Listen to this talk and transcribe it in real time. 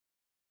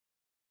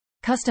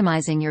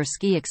Customizing your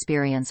ski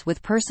experience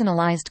with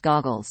personalized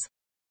goggles.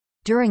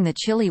 During the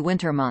chilly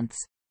winter months,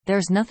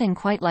 there's nothing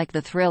quite like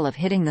the thrill of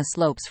hitting the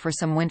slopes for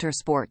some winter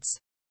sports.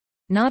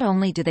 Not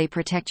only do they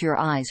protect your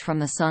eyes from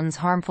the sun's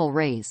harmful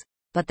rays,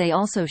 but they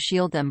also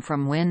shield them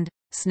from wind,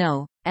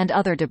 snow, and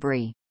other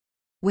debris.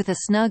 With a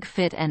snug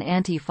fit and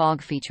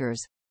anti-fog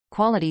features,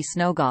 quality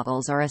snow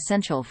goggles are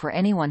essential for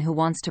anyone who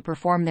wants to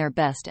perform their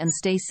best and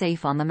stay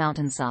safe on the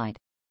mountainside.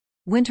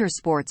 Winter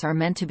sports are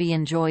meant to be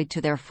enjoyed to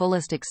their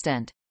fullest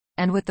extent,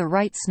 and with the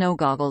right snow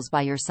goggles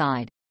by your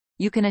side,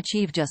 you can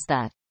achieve just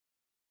that.